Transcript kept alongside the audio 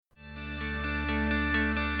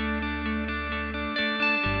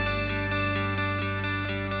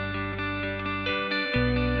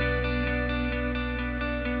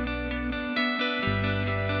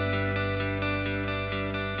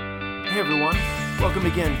everyone. Welcome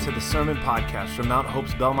again to the Sermon Podcast from Mount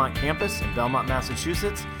Hope's Belmont campus in Belmont,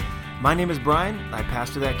 Massachusetts. My name is Brian. I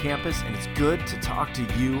pastor that campus, and it's good to talk to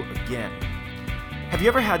you again. Have you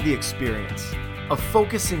ever had the experience of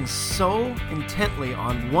focusing so intently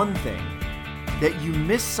on one thing that you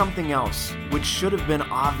miss something else which should have been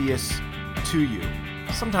obvious to you?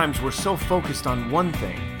 Sometimes we're so focused on one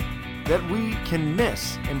thing that we can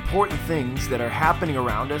miss important things that are happening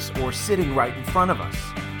around us or sitting right in front of us.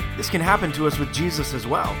 This can happen to us with Jesus as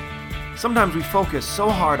well. Sometimes we focus so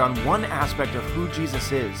hard on one aspect of who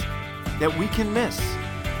Jesus is that we can miss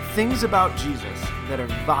things about Jesus that are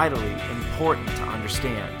vitally important to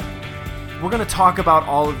understand. We're going to talk about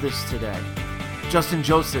all of this today. Justin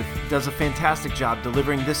Joseph does a fantastic job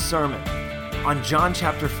delivering this sermon on John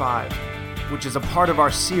chapter 5, which is a part of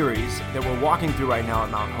our series that we're walking through right now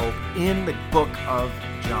at Mount Hope in the book of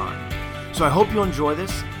John. So I hope you'll enjoy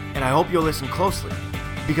this, and I hope you'll listen closely,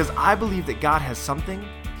 because I believe that God has something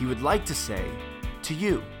He would like to say to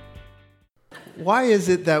you. Why is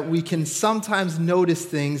it that we can sometimes notice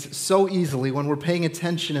things so easily when we're paying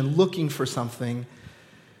attention and looking for something,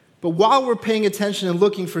 but while we're paying attention and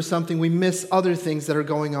looking for something, we miss other things that are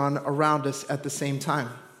going on around us at the same time?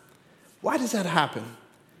 Why does that happen?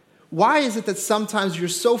 Why is it that sometimes you're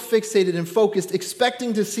so fixated and focused,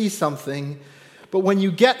 expecting to see something, but when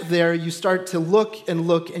you get there, you start to look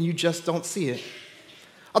and you just don't see it?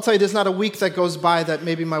 I'll tell you, there's not a week that goes by that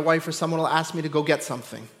maybe my wife or someone will ask me to go get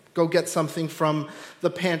something. Go get something from the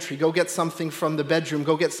pantry. Go get something from the bedroom.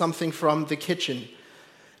 Go get something from the kitchen.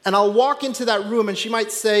 And I'll walk into that room and she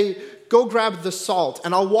might say, go grab the salt.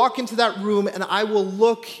 And I'll walk into that room and I will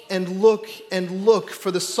look for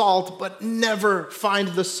the salt, but never find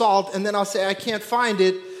the salt. And then I'll say, I can't find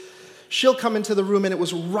it. She'll come into the room and it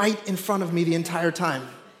was right in front of me the entire time.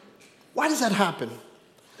 Why does that happen?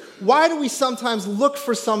 Why do we sometimes look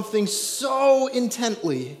for something so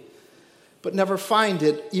intently, but never find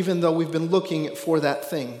it, even though we've been looking for that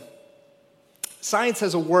thing? Science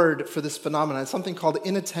has a word for this phenomenon. It's something called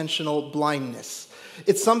inattentional blindness.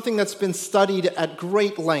 It's something that's been studied at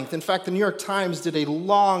great length. In fact, the New York Times did a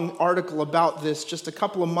long article about this just a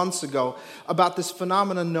couple of months ago, about this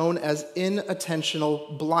phenomenon known as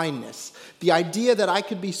inattentional blindness. The idea that I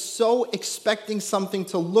could be so expecting something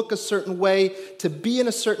to look a certain way, to be in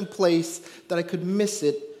a certain place, that I could miss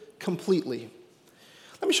it completely.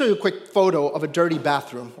 Let me show you a quick photo of a dirty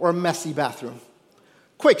bathroom or a messy bathroom.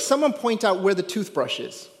 Quick, someone point out where the toothbrush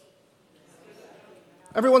is.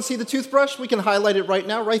 Everyone see the toothbrush? We can highlight it right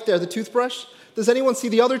now, right there, the toothbrush. Does anyone see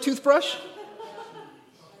the other toothbrush?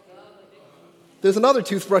 There's another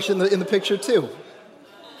toothbrush in the picture too.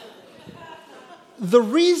 The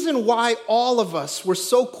reason why all of us were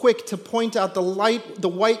so quick to point out the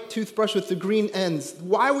white toothbrush with the green ends,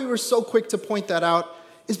 why we were so quick to point that out,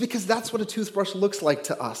 is because that's what a toothbrush looks like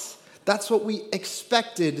to us. That's what we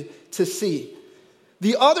expected to see.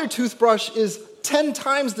 The other toothbrush is 10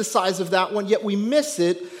 times the size of that one, yet we miss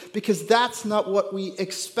it because that's not what we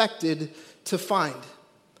expected to find.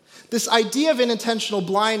 This idea of inattentional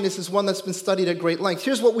blindness is one that's been studied at great length.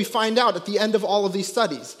 Here's what we find out at the end of all of these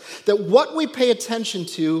studies: that what we pay attention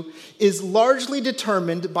to is largely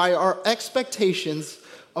determined by our expectations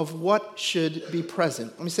of what should be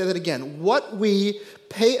present. Let me say that again. What we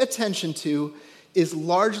pay attention to is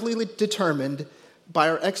largely determined by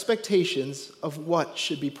our expectations of what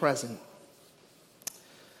should be present.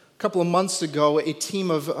 A couple of months ago, a team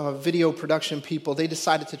of video production people, they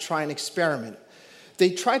decided to try an experiment.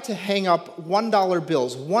 They tried to hang up $1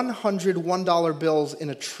 bills, 100 $1 bills in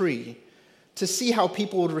a tree to see how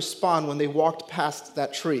people would respond when they walked past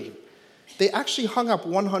that tree. They actually hung up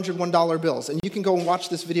 100 $1 bills, and you can go and watch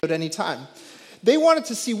this video at any time. They wanted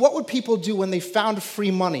to see what would people do when they found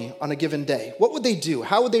free money on a given day. What would they do?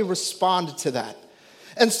 How would they respond to that?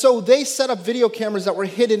 And so they set up video cameras that were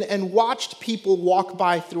hidden and watched people walk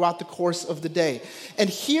by throughout the course of the day. And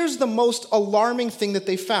here's the most alarming thing that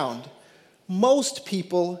they found. Most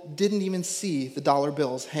people didn't even see the dollar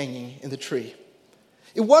bills hanging in the tree.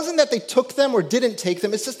 It wasn't that they took them or didn't take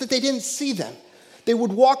them, it's just that they didn't see them. They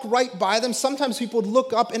would walk right by them. Sometimes people would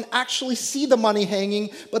look up and actually see the money hanging,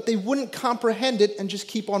 but they wouldn't comprehend it and just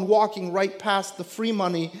keep on walking right past the free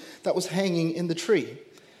money that was hanging in the tree.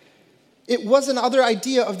 It was another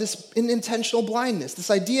idea of this unintentional blindness,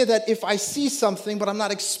 this idea that if I see something, but I'm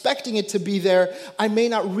not expecting it to be there, I may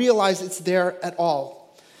not realize it's there at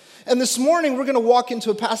all. And this morning, we're going to walk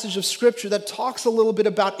into a passage of Scripture that talks a little bit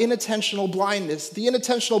about inattentional blindness, the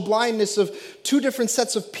inattentional blindness of two different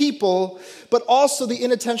sets of people, but also the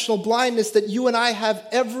inattentional blindness that you and I have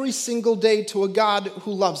every single day to a God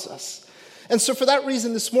who loves us. And so for that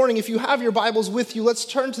reason this morning, if you have your Bibles with you, let's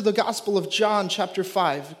turn to the Gospel of John, chapter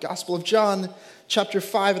 5. Gospel of John, chapter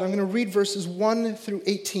 5, and I'm going to read verses 1 through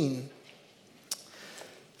 18.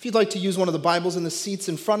 If you'd like to use one of the Bibles in the seats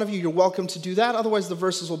in front of you, you're welcome to do that. Otherwise, the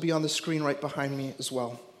verses will be on the screen right behind me as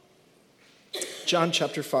well. John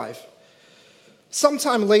chapter 5.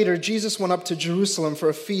 Sometime later, Jesus went up to Jerusalem for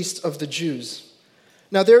a feast of the Jews.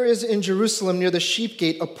 Now there is in Jerusalem near the sheep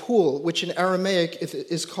gate a pool, which in Aramaic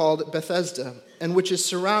is called Bethesda, and which is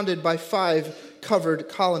surrounded by 5 covered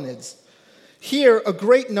colonnades. Here a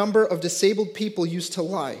great number of disabled people used to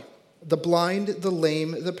lie, the blind, the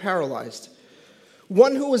lame, the paralyzed.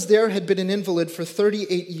 One who was there had been an invalid for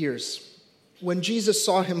 38 years. When Jesus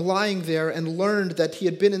saw him lying there and learned that he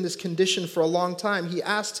had been in this condition for a long time, he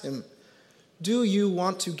asked him, "Do you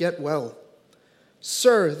want to get well?"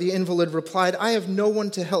 "Sir," the invalid replied, "I have no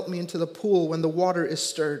one to help me into the pool when the water is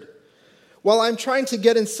stirred. While I'm trying to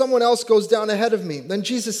get in, someone else goes down ahead of me." Then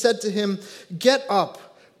Jesus said to him, "Get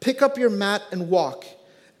up, pick up your mat and walk."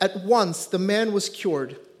 At once the man was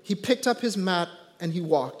cured. He picked up his mat and he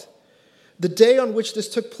walked. The day on which this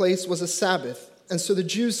took place was a Sabbath. And so the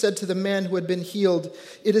Jews said to the man who had been healed,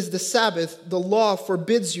 "It is the Sabbath. The law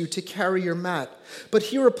forbids you to carry your mat." But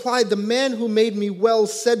he replied, "The man who made me well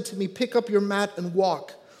said to me, 'Pick up your mat and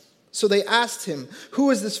walk.'" So they asked him,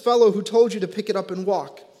 "Who is this fellow who told you to pick it up and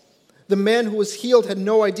walk?" The man who was healed had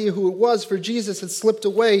no idea who it was, for Jesus had slipped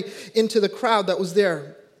away into the crowd that was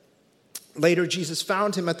there. Later, Jesus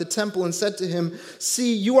found him at the temple and said to him,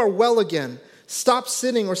 "See, you are well again. Stop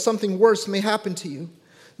sinning or something worse may happen to you."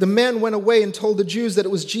 The man went away and told the Jews that it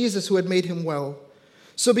was Jesus who had made him well.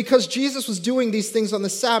 So because Jesus was doing these things on the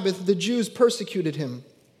Sabbath, the Jews persecuted him.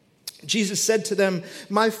 Jesus said to them,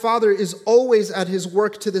 "My Father is always at his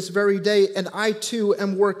work to this very day, and I too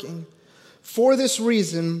am working." For this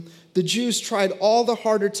reason, the Jews tried all the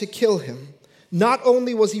harder to kill him. Not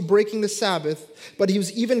only was he breaking the Sabbath, but he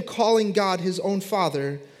was even calling God his own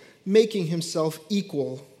Father, making himself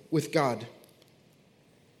equal with God.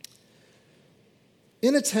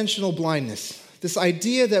 Inattentional blindness. This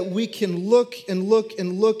idea that we can look and look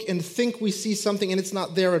and look and think we see something and it's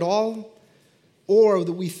not there at all, or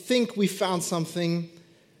that we think we found something,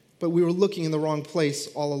 but we were looking in the wrong place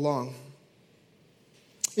all along.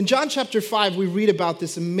 In John chapter 5, we read about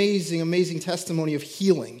this amazing, amazing testimony of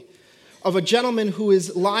healing, of a gentleman who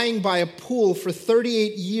is lying by a pool for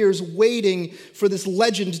 38 years waiting for this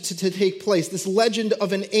legend to take place, this legend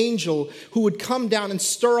of an angel who would come down and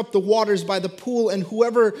stir up the waters by the pool, and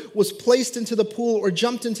whoever was placed into the pool or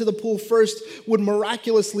jumped into the pool first would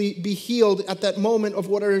miraculously be healed at that moment of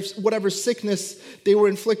whatever sickness they were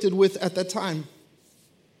inflicted with at that time.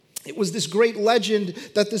 It was this great legend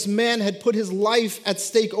that this man had put his life at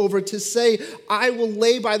stake over to say, "I will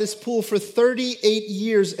lay by this pool for 38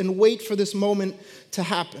 years and wait for this moment to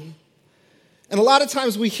happen." And a lot of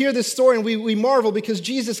times we hear this story and we marvel because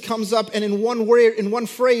Jesus comes up and in one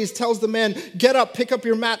phrase tells the man, "Get up, pick up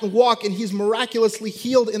your mat and walk," and he's miraculously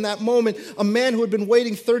healed in that moment. A man who had been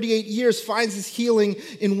waiting 38 years finds his healing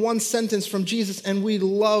in one sentence from Jesus, and we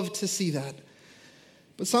love to see that.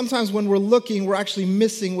 But sometimes when we're looking, we're actually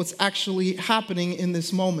missing what's actually happening in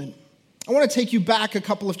this moment. I want to take you back a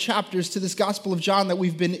couple of chapters to this Gospel of John that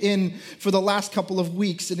we've been in for the last couple of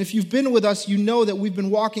weeks. And if you've been with us, you know that we've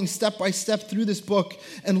been walking step by step through this book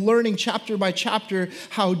and learning chapter by chapter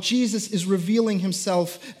how Jesus is revealing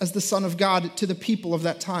himself as the Son of God to the people of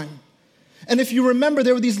that time. And if you remember,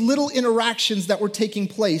 there were these little interactions that were taking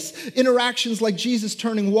place. Interactions like Jesus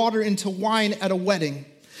turning water into wine at a wedding.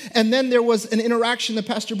 And then there was an interaction that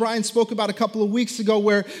Pastor Brian spoke about a couple of weeks ago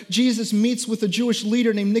where Jesus meets with a Jewish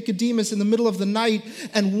leader named Nicodemus in the middle of the night,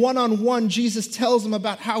 and one-on-one Jesus tells him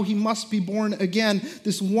about how he must be born again,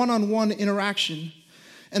 this one-on-one interaction.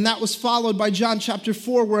 And that was followed by John chapter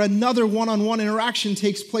 4, where another one-on-one interaction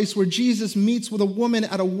takes place where Jesus meets with a woman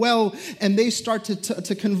at a well, and they start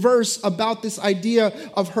to converse about this idea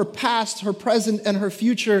of her past, her present, and her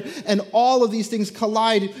future, and all of these things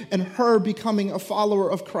collide in her becoming a follower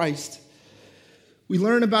of Christ. We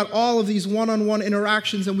learn about all of these one-on-one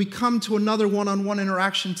interactions, and we come to another one-on-one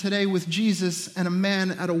interaction today with Jesus and a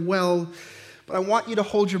man at a well. But I want you to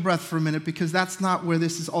hold your breath for a minute because that's not where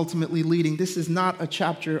this is ultimately leading. This is not a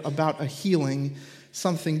chapter about a healing.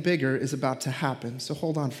 Something bigger is about to happen. So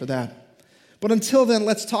hold on for that. But until then,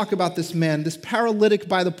 let's talk about this man, this paralytic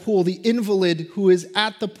by the pool, the invalid who is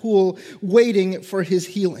at the pool waiting for his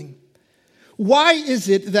healing. Why is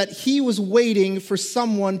it that he was waiting for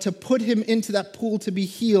someone to put him into that pool to be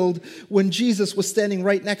healed when Jesus was standing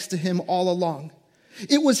right next to him all along?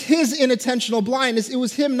 It was his inattentional blindness. It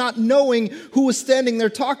was him not knowing who was standing there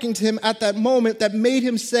talking to him at that moment that made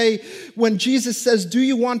him say, when Jesus says, "Do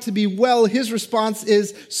you want to be well?" his response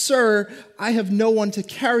is, "Sir, I have no one to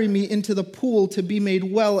carry me into the pool to be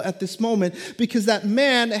made well at this moment," because that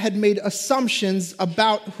man had made assumptions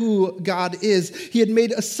about who God is. He had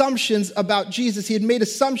made assumptions about Jesus. He had made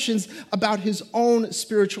assumptions about his own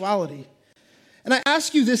spirituality. And I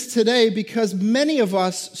ask you this today because many of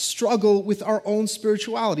us struggle with our own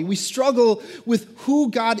spirituality. We struggle with who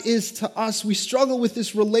God is to us. We struggle with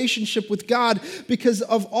this relationship with God because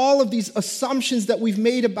of all of these assumptions that we've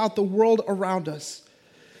made about the world around us.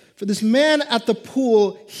 For this man at the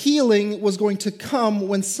pool, healing was going to come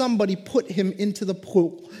when somebody put him into the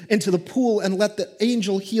pool and let the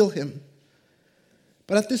angel heal him.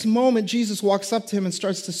 But at this moment, Jesus walks up to him and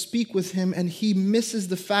starts to speak with him, and he misses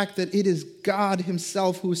the fact that it is God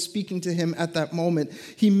himself who is speaking to him at that moment.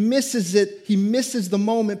 He misses it. He misses the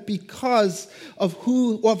moment because of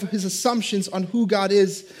his assumptions on who God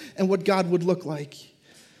is and what God would look like.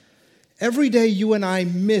 Every day, you and I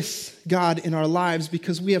miss God in our lives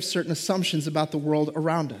because we have certain assumptions about the world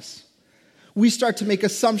around us. We start to make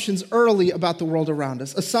assumptions early about the world around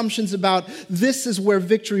us. Assumptions about this is where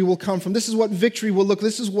victory will come from. This is what victory will look.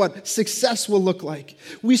 This is what success will look like.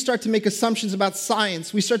 We start to make assumptions about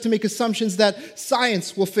science. We start to make assumptions that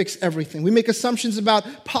science will fix everything. We make assumptions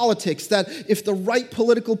about politics, that if the right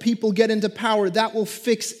political people get into power, that will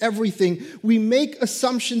fix everything. We make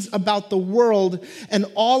assumptions about the world, and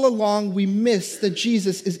all along we miss that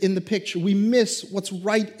Jesus is in the picture. We miss what's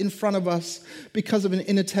right in front of us because of an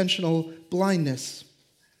inattentional blindness.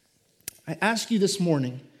 I ask you this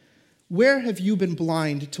morning, where have you been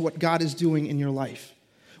blind to what God is doing in your life?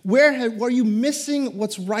 Where are you missing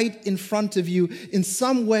what's right in front of you in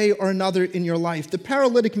some way or another in your life? The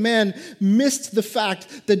paralytic man missed the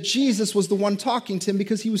fact that Jesus was the one talking to him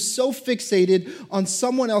because he was so fixated on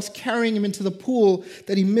someone else carrying him into the pool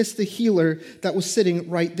that he missed the healer that was sitting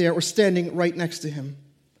right there or standing right next to him.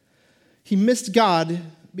 He missed God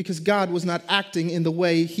because God was not acting in the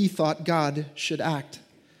way he thought God should act.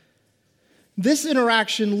 This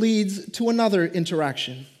interaction leads to another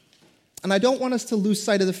interaction. And I don't want us to lose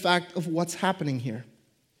sight of the fact of what's happening here.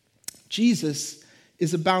 Jesus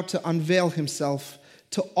is about to unveil himself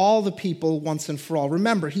to all the people once and for all.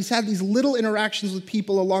 Remember, he's had these little interactions with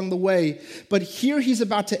people along the way, but here he's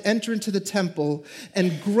about to enter into the temple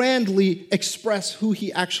and grandly express who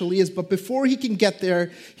he actually is. But before he can get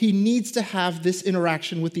there, he needs to have this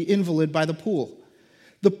interaction with the invalid by the pool.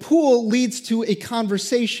 The pool leads to a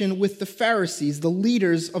conversation with the Pharisees, the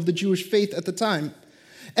leaders of the Jewish faith at the time.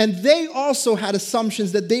 And they also had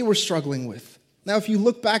assumptions that they were struggling with. Now, if you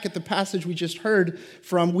look back at the passage we just heard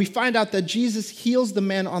from, we find out that Jesus heals the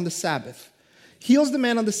man on the Sabbath. Heals the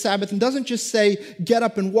man on the Sabbath and doesn't just say, "Get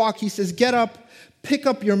up and walk." He says, "Get up, pick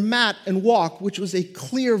up your mat and walk," which was a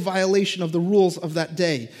clear violation of the rules of that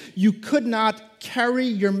day. You could not carry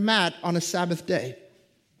your mat on a Sabbath day.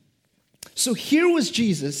 So here was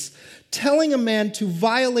Jesus telling a man to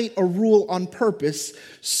violate a rule on purpose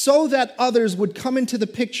so that others would come into the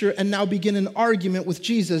picture and now begin an argument with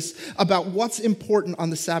Jesus about what's important on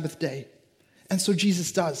the Sabbath day. And so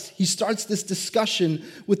Jesus does. He starts this discussion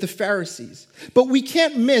with the Pharisees. But we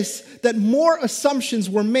can't miss that more assumptions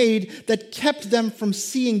were made that kept them from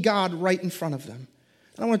seeing God right in front of them.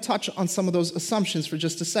 And I want to touch on some of those assumptions for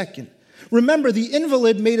just a second. Remember, the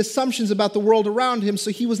invalid made assumptions about the world around him,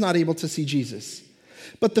 so he was not able to see Jesus.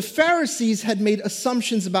 But the Pharisees had made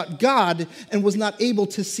assumptions about God and was not able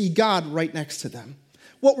to see God right next to them.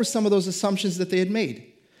 What were some of those assumptions that they had made?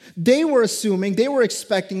 They were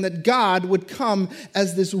expecting that God would come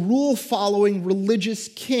as this rule-following religious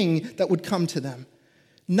king that would come to them.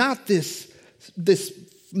 Not this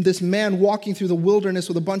man walking through the wilderness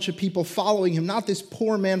with a bunch of people following him, not this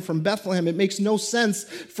poor man from Bethlehem. It makes no sense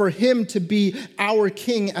for him to be our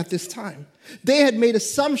king at this time. They had made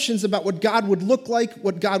assumptions about what God would look like,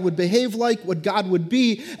 what God would behave like, what God would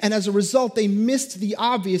be, and as a result, they missed the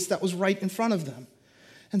obvious that was right in front of them.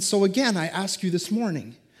 And so again, I ask you this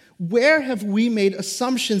morning, where have we made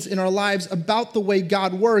assumptions in our lives about the way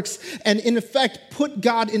God works and in effect put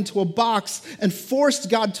God into a box and forced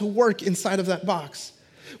God to work inside of that box?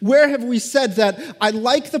 Where have we said that I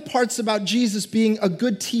like the parts about Jesus being a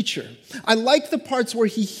good teacher? I like the parts where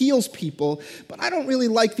he heals people, but I don't really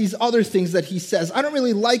like these other things that he says. I don't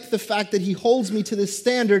really like the fact that he holds me to this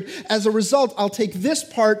standard. As a result, I'll take this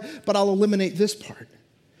part, but I'll eliminate this part.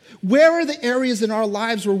 Where are the areas in our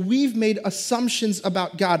lives where we've made assumptions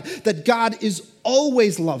about God, that God is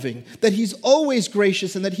always loving, that he's always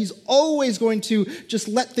gracious, and that he's always going to just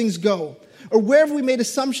let things go? Or where have we made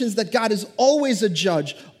assumptions that God is always a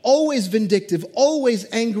judge, always vindictive, always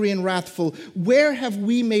angry and wrathful? Where have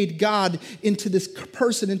we made God into this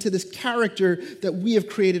person, into this character that we have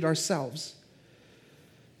created ourselves?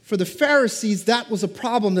 For the Pharisees, that was a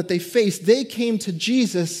problem that they faced. They came to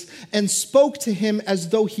Jesus and spoke to him as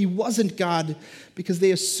though he wasn't God because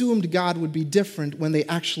they assumed God would be different when they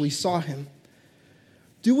actually saw him.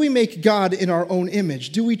 Do we make God in our own image?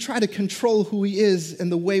 Do we try to control who he is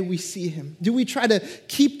and the way we see him? Do we try to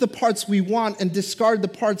keep the parts we want and discard the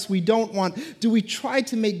parts we don't want? Do we try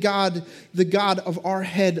to make God the God of our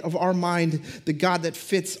head, of our mind, the God that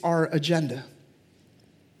fits our agenda?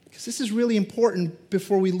 Because this is really important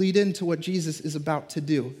before we lead into what Jesus is about to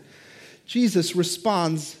do. Jesus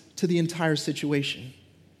responds to the entire situation.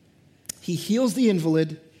 He heals the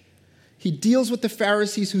invalid. He deals with the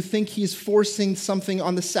Pharisees who think he's forcing something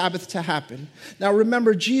on the Sabbath to happen. Now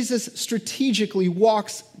remember, Jesus strategically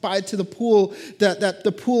walks by to the pool,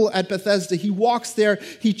 the pool at Bethesda. He walks there.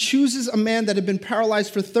 He chooses a man that had been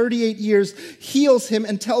paralyzed for 38 years, heals him,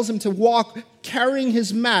 and tells him to walk carrying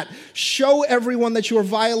his mat. Show everyone that you are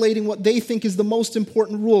violating what they think is the most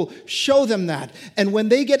important rule. Show them that. And when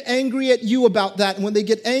they get angry at you about that, and when they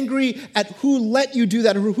get angry at who let you do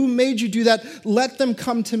that, or who made you do that, let them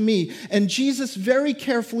come to me. And Jesus very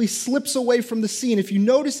carefully slips away from the scene. If you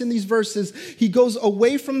notice in these verses, he goes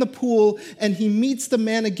away from the pool and he meets the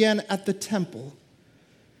man again at the temple.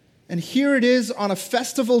 And here it is on a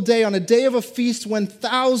festival day, on a day of a feast when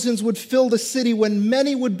thousands would fill the city, when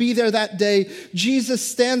many would be there that day. Jesus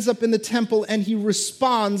stands up in the temple and he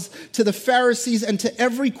responds to the Pharisees and to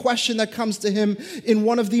every question that comes to him in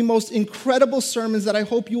one of the most incredible sermons that I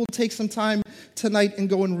hope you will take some time tonight and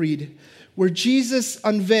go and read, where Jesus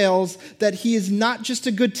unveils that he is not just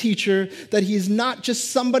a good teacher, that he is not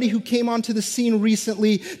just somebody who came onto the scene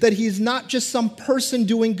recently, that he is not just some person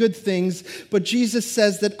doing good things, but Jesus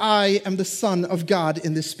says that I am the Son of God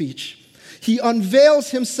in this speech. He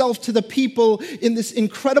unveils himself to the people in this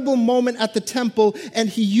incredible moment at the temple, and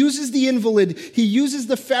he uses the invalid, he uses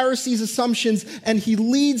the Pharisees' assumptions, and he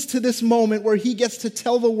leads to this moment where he gets to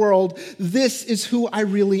tell the world, this is who I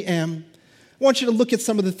really am. I want you to look at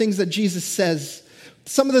some of the things that Jesus says,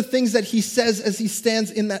 some of the things that he says as he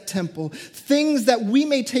stands in that temple, things that we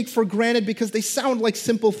may take for granted because they sound like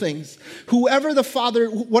simple things. Whatever the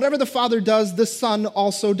Father does, the Son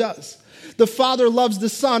also does. The Father loves the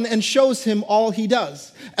Son and shows him all he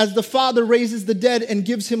does. As the Father raises the dead and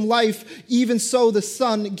gives him life, even so the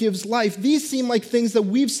Son gives life. These seem like things that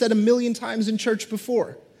we've said a million times in church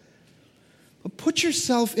before. But put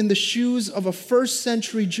yourself in the shoes of a first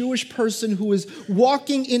century Jewish person who is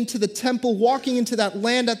walking into the temple, walking into that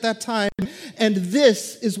land at that time, and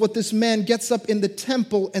this is what this man gets up in the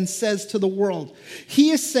temple and says to the world.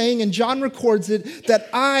 He is saying, and John records it, that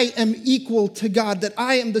I am equal to God, that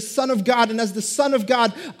I am the Son of God, and as the Son of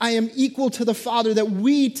God, I am equal to the Father, that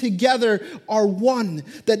we together are one,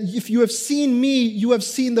 that if you have seen me, you have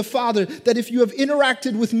seen the Father, that if you have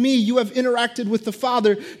interacted with me, you have interacted with the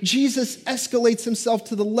Father. Jesus escalates himself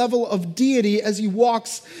to the level of deity as he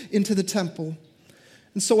walks into the temple.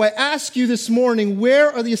 And so I ask you this morning,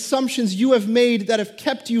 where are the assumptions you have made that have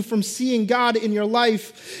kept you from seeing God in your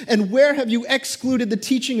life? And where have you excluded the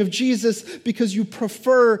teaching of Jesus because you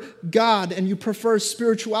prefer God and you prefer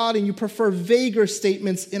spirituality and you prefer vaguer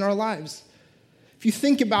statements in our lives? If you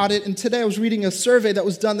think about it, and today I was reading a survey that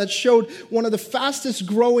was done that showed one of the fastest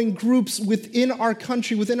growing groups within our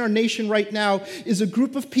country, within our nation right now, is a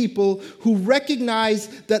group of people who recognize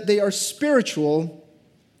that they are spiritual,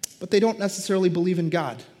 but they don't necessarily believe in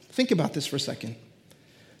God. Think about this for a second.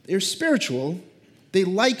 They're spiritual. They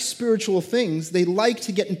like spiritual things. They like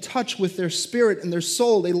to get in touch with their spirit and their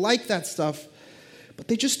soul. They like that stuff. But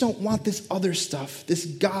they just don't want this other stuff, this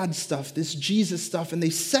God stuff, this Jesus stuff, and they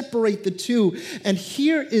separate the two. And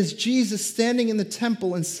here is Jesus standing in the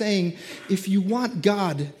temple and saying, if you want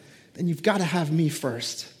God, then you've got to have me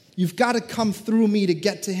first. You've got to come through me to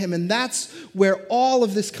get to him. And that's where all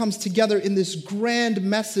of this comes together in this grand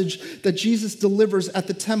message that Jesus delivers at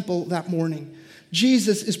the temple that morning.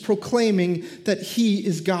 Jesus is proclaiming that he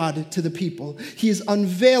is God to the people. He is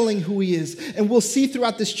unveiling who he is. And we'll see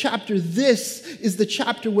throughout this chapter, this is the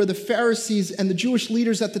chapter where the Pharisees and the Jewish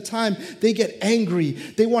leaders at the time, they get angry.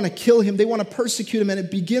 They want to kill him. They want to persecute him. And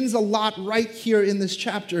it begins a lot right here in this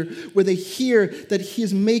chapter where they hear that he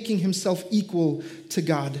is making himself equal to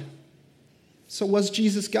God. So was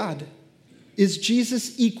Jesus God? Is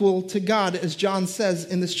Jesus equal to God, as John says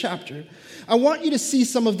in this chapter? I want you to see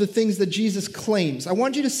some of the things that Jesus claims. I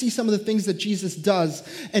want you to see some of the things that Jesus does,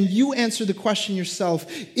 and you answer the question yourself.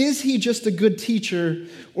 Is he just a good teacher,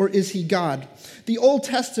 or is he God? The Old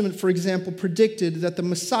Testament, for example, predicted that the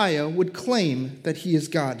Messiah would claim that he is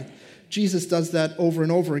God. Jesus does that over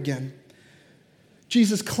and over again.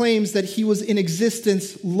 Jesus claims that he was in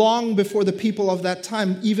existence long before the people of that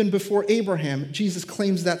time, even before Abraham. Jesus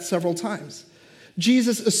claims that several times.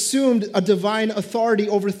 Jesus assumed a divine authority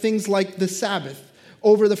over things like the Sabbath,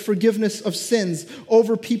 over the forgiveness of sins,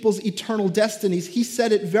 over people's eternal destinies. He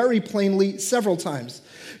said it very plainly several times.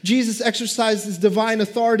 Jesus exercised his divine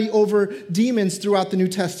authority over demons throughout the New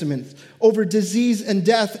Testament, over disease and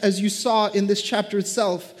death, as you saw in this chapter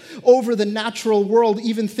itself, over the natural world.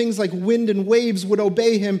 Even things like wind and waves would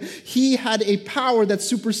obey him. He had a power that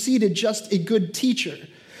superseded just a good teacher.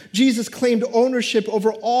 Jesus claimed ownership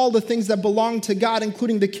over all the things that belong to God,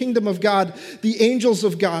 including the kingdom of God, the angels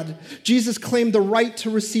of God. Jesus claimed the right to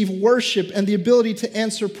receive worship and the ability to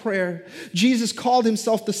answer prayer. Jesus called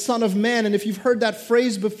himself the Son of Man, and if you've heard that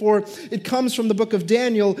phrase before, it comes from the book of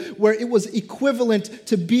Daniel, where it was equivalent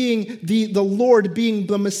to being the Lord, being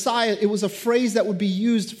the Messiah. It was a phrase that would be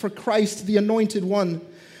used for Christ, the Anointed One.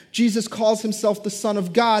 Jesus calls himself the Son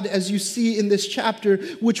of God, as you see in this chapter,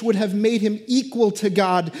 which would have made him equal to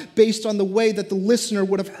God based on the way that the listener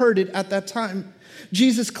would have heard it at that time.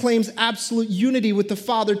 Jesus claims absolute unity with the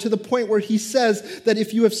Father to the point where he says that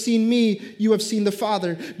if you have seen me, you have seen the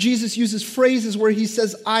Father. Jesus uses phrases where he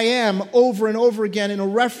says, I am, over and over again in a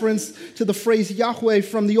reference to the phrase Yahweh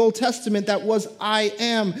from the Old Testament that was, I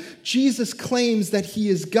am. Jesus claims that he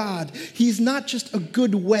is God. He's not just a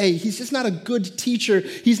good way. He's just not a good teacher.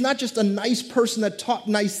 He's not just a nice person that taught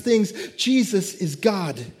nice things. Jesus is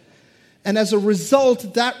God. And as a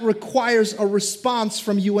result, that requires a response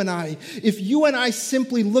from you and I. If you and I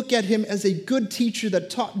simply look at him as a good teacher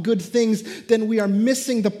that taught good things, then we are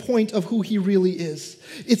missing the point of who he really is.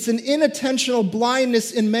 It's an inattentional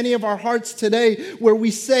blindness in many of our hearts today where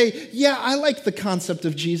we say, yeah, I like the concept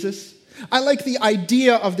of Jesus. I like the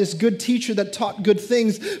idea of this good teacher that taught good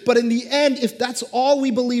things. But in the end, if that's all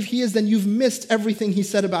we believe he is, then you've missed everything he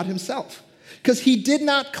said about himself. Because he did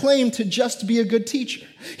not claim to just be a good teacher.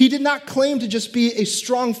 He did not claim to just be a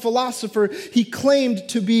strong philosopher. He claimed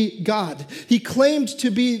to be God. He claimed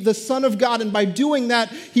to be the Son of God. And by doing that,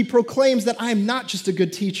 he proclaims that I am not just a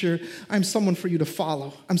good teacher. I'm someone for you to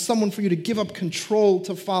follow. I'm someone for you to give up control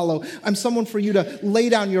to follow. I'm someone for you to lay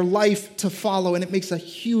down your life to follow. And it makes a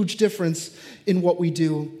huge difference in what we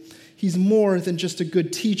do. He's more than just a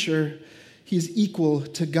good teacher. He is equal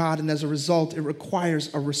to God, and as a result, it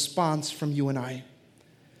requires a response from you and I.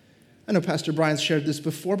 I know Pastor Brian's shared this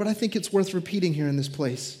before, but I think it's worth repeating here in this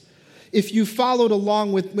place. If you followed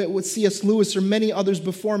along with what C.S. Lewis or many others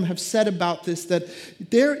before him have said about this, that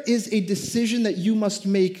there is a decision that you must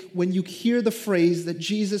make when you hear the phrase that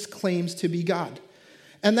Jesus claims to be God.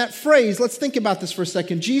 And that phrase, let's think about this for a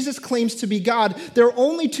second. Jesus claims to be God. There are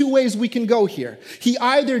only two ways we can go here. He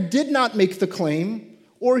either did not make the claim,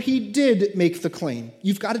 or he did make the claim.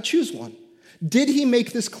 You've got to choose one. Did he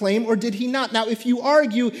make this claim or did he not? Now, if you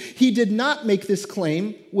argue he did not make this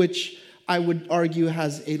claim, which I would argue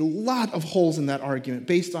has a lot of holes in that argument,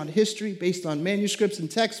 based on history, based on manuscripts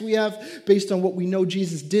and texts we have, based on what we know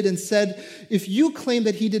Jesus did and said, if you claim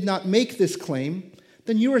that he did not make this claim,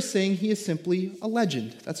 then you are saying he is simply a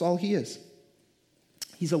legend. That's all he is.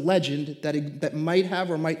 He's a legend that might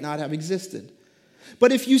have or might not have existed.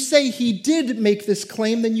 But if you say he did make this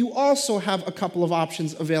claim, then you also have a couple of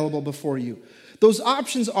options available before you. Those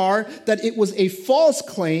options are that it was a false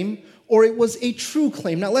claim or it was a true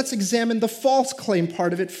claim. Now let's examine the false claim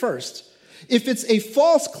part of it first. If it's a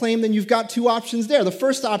false claim, then you've got two options there. The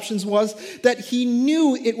first option was that he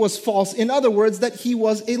knew it was false. In other words, that he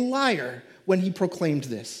was a liar when he proclaimed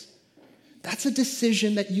this. That's a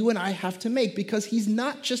decision that you and I have to make because he's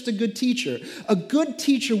not just a good teacher. A good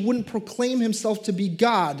teacher wouldn't proclaim himself to be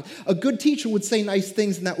God. A good teacher would say nice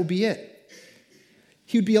things and that would be it.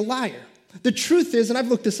 He would be a liar. The truth is, and I've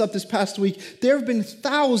looked this up this past week, there have been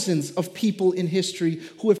thousands of people in history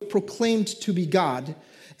who have proclaimed to be God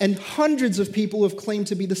and hundreds of people who have claimed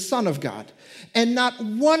to be the Son of God. And not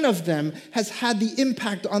one of them has had the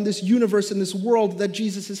impact on this universe and this world that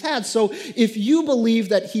Jesus has had. So if you believe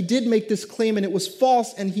that he did make this claim and it was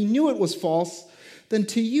false and he knew it was false, then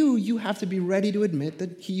to you, you have to be ready to admit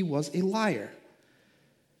that he was a liar.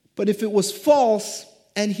 But if it was false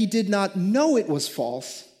and he did not know it was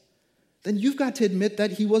false, then you've got to admit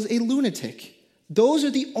that he was a lunatic. Those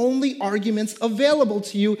are the only arguments available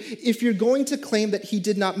to you if you're going to claim that he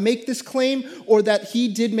did not make this claim or that he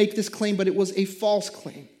did make this claim, but it was a false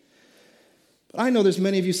claim. But I know there's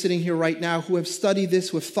many of you sitting here right now who have studied this,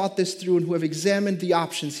 who have thought this through, and who have examined the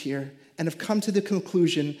options here and have come to the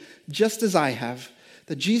conclusion, just as I have,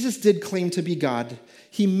 that Jesus did claim to be God.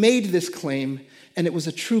 He made this claim, and it was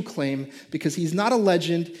a true claim because he's not a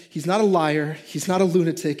legend, he's not a liar, he's not a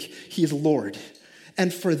lunatic, he is Lord.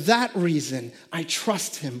 And for that reason, I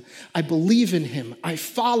trust him. I believe in him. I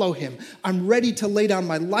follow him. I'm ready to lay down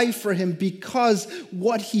my life for him because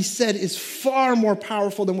what he said is far more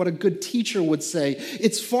powerful than what a good teacher would say.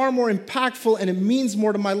 It's far more impactful and it means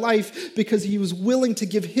more to my life because he was willing to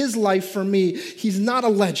give his life for me. He's not a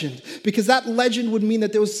legend because that legend would mean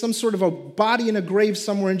that there was some sort of a body in a grave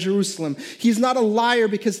somewhere in Jerusalem. He's not a liar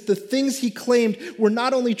because the things he claimed were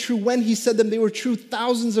not only true when he said them, they were true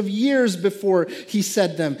thousands of years before he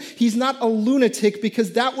said them. He's not a lunatic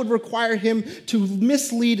because that would require him to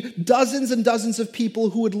mislead dozens and dozens of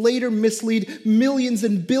people who would later mislead millions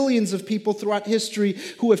and billions of people throughout history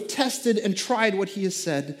who have tested and tried what he has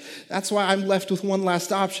said. That's why I'm left with one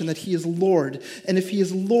last option, that he is Lord. And if he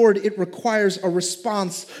is Lord, it requires a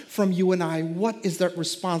response from you and I. What is that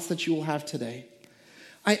response that you will have today?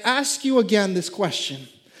 I ask you again this question.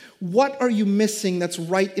 What are you missing that's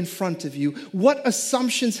right in front of you? What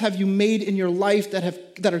assumptions have you made in your life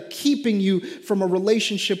that are keeping you from a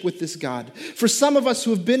relationship with this God? For some of us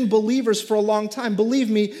who have been believers for a long time,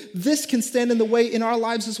 believe me, this can stand in the way in our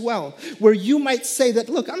lives as well, where you might say that,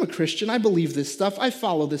 look, I'm a Christian, I believe this stuff, I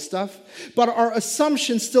follow this stuff, but our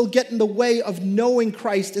assumptions still get in the way of knowing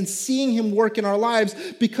Christ and seeing him work in our lives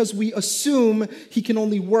because we assume he can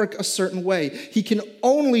only work a certain way. He can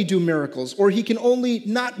only do miracles, or he can only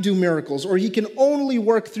not do miracles, or he can only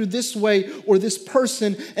work through this way or this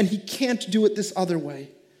person, and he can't do it this other way.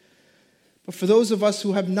 But for those of us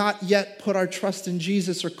who have not yet put our trust in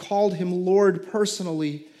Jesus or called him Lord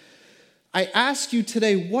personally, I ask you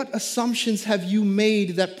today, what assumptions have you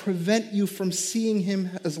made that prevent you from seeing him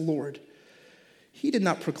as Lord? He did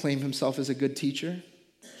not proclaim himself as a good teacher.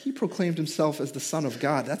 He proclaimed himself as the Son of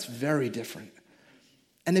God. That's very different.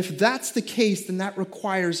 And if that's the case, then that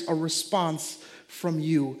requires a response from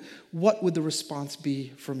you. What would the response be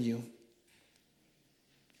from you?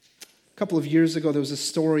 A couple of years ago, there was a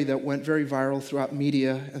story that went very viral throughout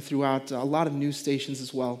media and throughout a lot of news stations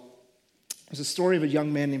as well. It was a story of a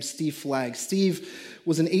young man named Steve Flagg. Steve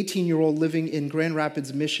was an 18-year-old living in Grand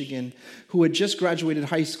Rapids, Michigan, who had just graduated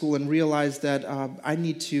high school and realized that I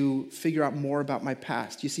need to figure out more about my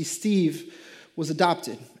past. You see, Steve was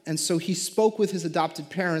adopted, and so he spoke with his adopted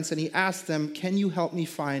parents, and he asked them, can you help me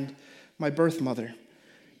find my birth mother?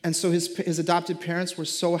 And so his adopted parents were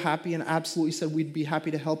so happy and absolutely said, we'd be happy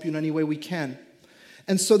to help you in any way we can.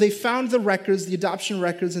 And so they found the records, the adoption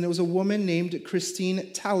records, and there was a woman named Christine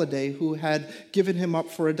Talladay who had given him up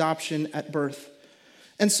for adoption at birth.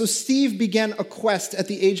 And so Steve began a quest at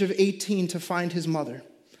the age of 18 to find his mother.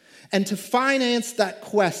 And to finance that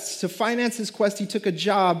quest, he took a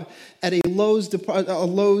job at a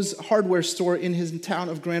Lowe's hardware store in his town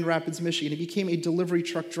of Grand Rapids, Michigan. He became a delivery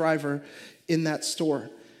truck driver in that store.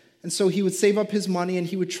 And so he would save up his money and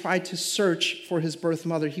he would try to search for his birth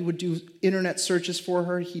mother. He would do internet searches for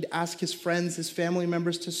her. He'd ask his friends, his family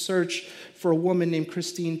members to search for a woman named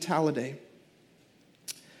Christine Talladay.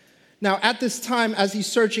 Now, at this time, as he's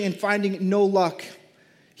searching and finding no luck,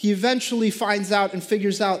 he eventually finds out and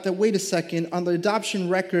figures out that, wait a second, on the adoption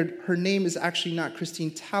record, her name is actually not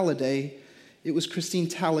Christine Talladay. It was Christine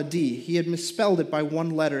Talladay. He had misspelled it by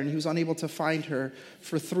one letter, and he was unable to find her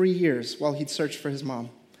for 3 years while he'd searched for his mom,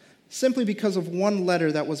 simply because of one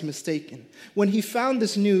letter that was mistaken. When he found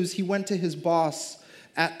this news, he went to his boss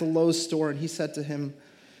at the Lowe's store, and he said to him,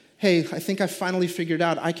 hey, I think I finally figured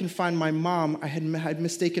out I can find my mom. I had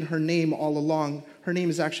mistaken her name all along. Her name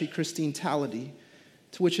is actually Christine Talladay.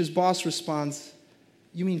 To which his boss responds,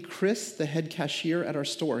 you mean Chris, the head cashier at our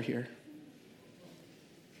store here?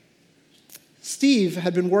 Steve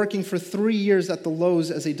had been working for 3 years at the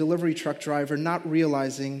Lowe's as a delivery truck driver, not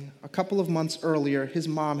realizing a couple of months earlier his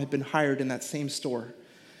mom had been hired in that same store.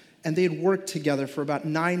 And they had worked together for about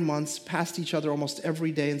 9 months, passed each other almost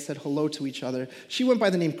every day and said hello to each other. She went by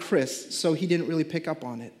the name Chris, so he didn't really pick up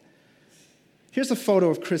on it. Here's a photo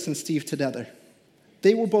of Chris and Steve together.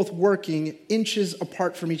 They were both working inches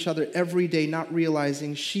apart from each other every day, not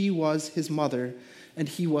realizing she was his mother and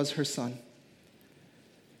he was her son.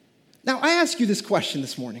 Now, I ask you this question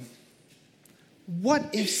this morning. What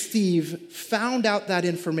if Steve found out that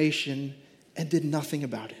information and did nothing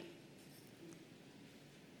about it?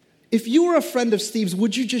 If you were a friend of Steve's,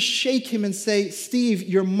 would you just shake him and say, Steve,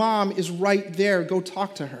 your mom is right there. Go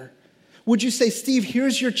talk to her. Would you say, Steve,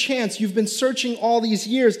 here's your chance. You've been searching all these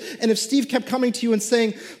years. And if Steve kept coming to you and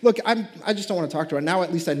saying, look, I just don't want to talk to her. Now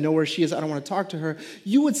at least I know where she is. I don't want to talk to her.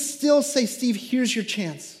 You would still say, Steve, here's your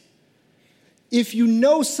chance. If you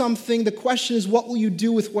know something, the question is, what will you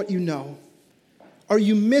do with what you know? Are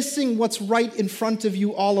you missing what's right in front of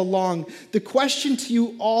you all along? The question to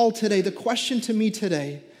you all today, the question to me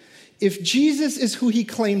today, if Jesus is who he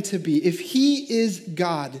claimed to be, if he is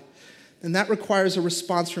God, then that requires a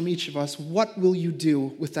response from each of us. What will you do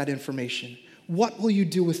with that information? What will you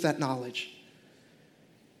do with that knowledge?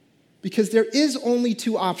 Because there is only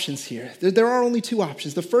two options here. There are only two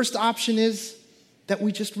options. The first option is that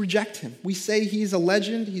we just reject him. We say he's a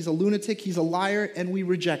legend, he's a lunatic, he's a liar, and we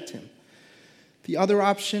reject him. The other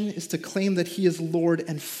option is to claim that he is Lord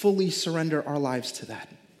and fully surrender our lives to that.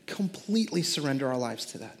 Completely surrender our lives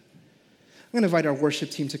to that. I'm going to invite our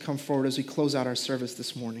worship team to come forward as we close out our service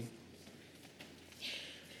this morning.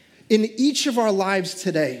 In each of our lives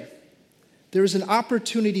today, there is an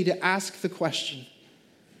opportunity to ask the question,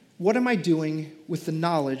 what am I doing with the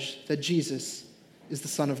knowledge that Jesus is the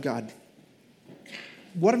Son of God?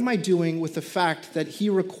 What am I doing with the fact that he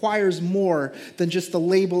requires more than just the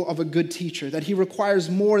label of a good teacher, that he requires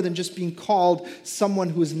more than just being called someone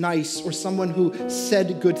who is nice or someone who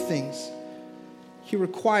said good things? He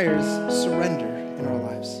requires surrender in our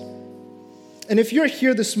lives. And if you're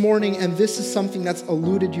here this morning and this is something that's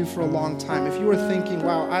eluded you for a long time, if you are thinking,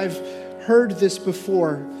 wow, I've heard this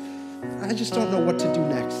before, I just don't know what to do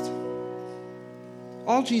next.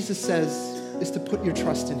 All Jesus says is to put your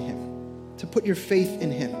trust in him, to put your faith in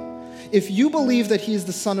him. If you believe that he is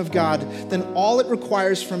the Son of God, then all it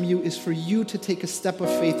requires from you is for you to take a step of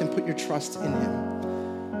faith and put your trust in him.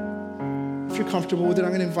 If you're comfortable with it,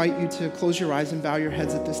 I'm going to invite you to close your eyes and bow your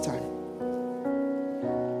heads at this time.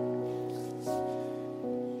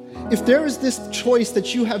 If there is this choice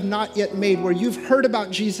that you have not yet made where you've heard about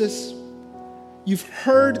Jesus, you've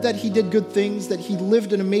heard that he did good things, that he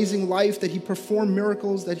lived an amazing life, that he performed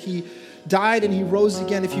miracles, that he died and he rose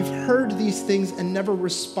again, if you've heard these things and never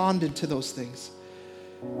responded to those things,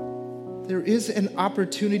 there is an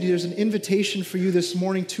opportunity, there's an invitation for you this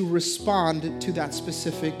morning to respond to that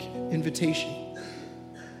specific invitation.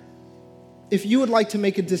 If you would like to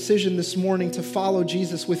make a decision this morning to follow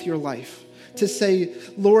Jesus with your life, to say,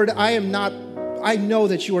 Lord, I know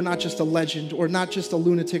that you are not just a legend or not just a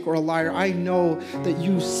lunatic or a liar. I know that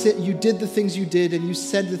you did the things you did and you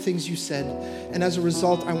said the things you said. And as a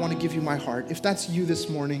result, I want to give you my heart. If that's you this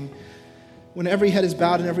morning, when every head is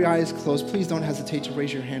bowed and every eye is closed, please don't hesitate to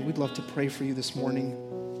raise your hand. We'd love to pray for you this morning.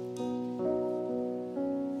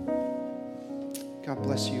 God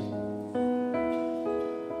bless you.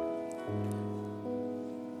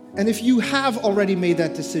 And if you have already made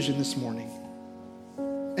that decision this morning,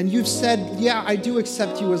 and you've said, yeah, I do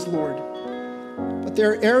accept you as Lord, but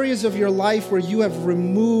there are areas of your life where you have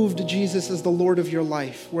removed Jesus as the Lord of your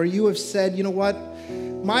life, where you have said, you know what,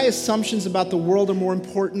 my assumptions about the world are more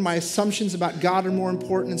important, my assumptions about God are more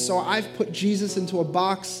important, and so I've put Jesus into a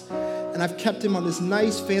box, and I've kept him on this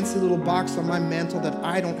nice, fancy little box on my mantle that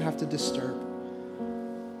I don't have to disturb.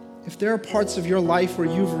 If there are parts of your life where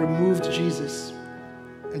you've removed Jesus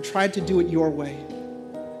and tried to do it your way,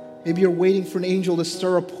 maybe you're waiting for an angel to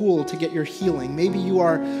stir a pool to get your healing. Maybe you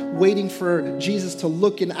are waiting for Jesus to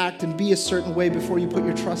look and act and be a certain way before you put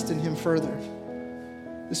your trust in him further.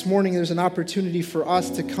 This morning, there's an opportunity for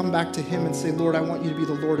us to come back to him and say, Lord, I want you to be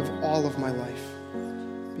the Lord of all of my life.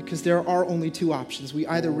 Because there are only two options. We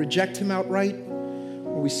either reject him outright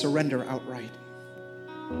or we surrender outright.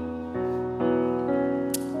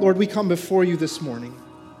 Lord, we come before you this morning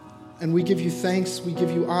and we give you thanks, we give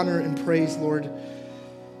you honor and praise, Lord.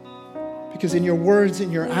 Because in your words, in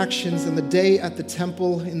your actions, in the day at the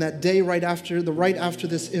temple, in that day right after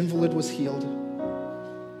this invalid was healed,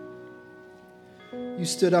 you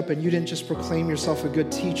stood up and you didn't just proclaim yourself a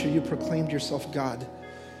good teacher, you proclaimed yourself God.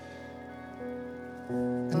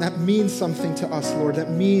 And that means something to us, Lord. That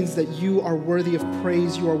means that you are worthy of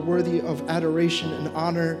praise, you are worthy of adoration and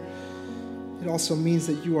honor. It also means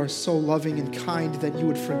that you are so loving and kind that you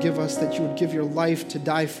would forgive us, that you would give your life to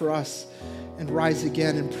die for us, and rise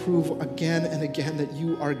again and prove again and again that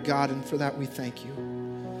you are God, and for that we thank you.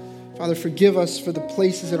 Father, forgive us for the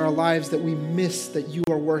places in our lives that we miss that you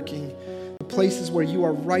are working, the places where you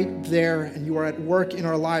are right there and you are at work in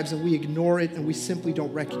our lives and we ignore it and we simply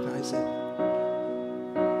don't recognize it.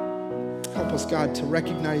 Help us, God, to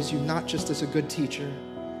recognize you not just as a good teacher,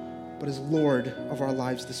 but as Lord of our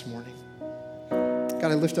lives this morning.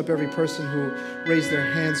 God, I lift up every person who raised their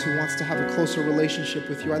hands, who wants to have a closer relationship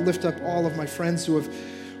with you. I lift up all of my friends who have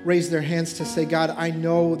raised their hands to say, God, I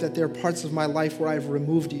know that there are parts of my life where I've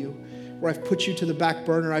removed you, where I've put you to the back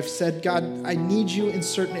burner. I've said, God, I need you in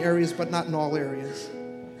certain areas, but not in all areas.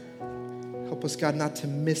 Help us, God, not to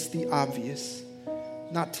miss the obvious,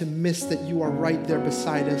 not to miss that you are right there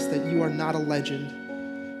beside us, that you are not a legend,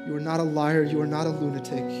 you are not a liar, you are not a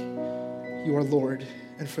lunatic, you are Lord,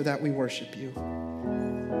 and for that we worship you.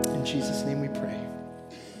 In Jesus' name we pray.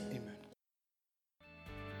 Amen.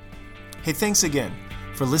 Hey, thanks again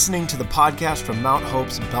for listening to the podcast from Mount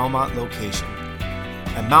Hope's Belmont location.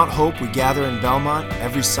 At Mount Hope, we gather in Belmont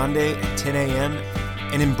every Sunday at 10 a.m.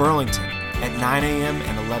 and in Burlington at 9 a.m.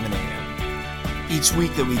 and 11 a.m. Each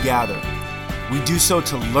week that we gather, we do so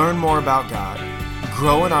to learn more about God,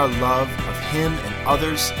 grow in our love of Him and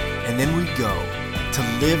others, and then we go to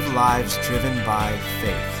live lives driven by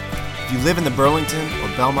faith. If you live in the Burlington or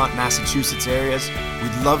Belmont, Massachusetts areas,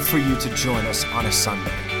 we'd love for you to join us on a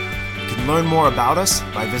Sunday. You can learn more about us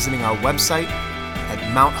by visiting our website at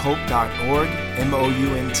mounthope.org,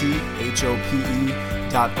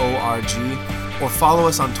 mounthope.org, or follow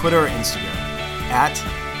us on Twitter or Instagram at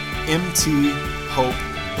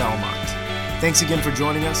mthopebelmont. Thanks again for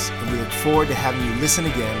joining us, and we look forward to having you listen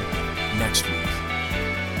again next week.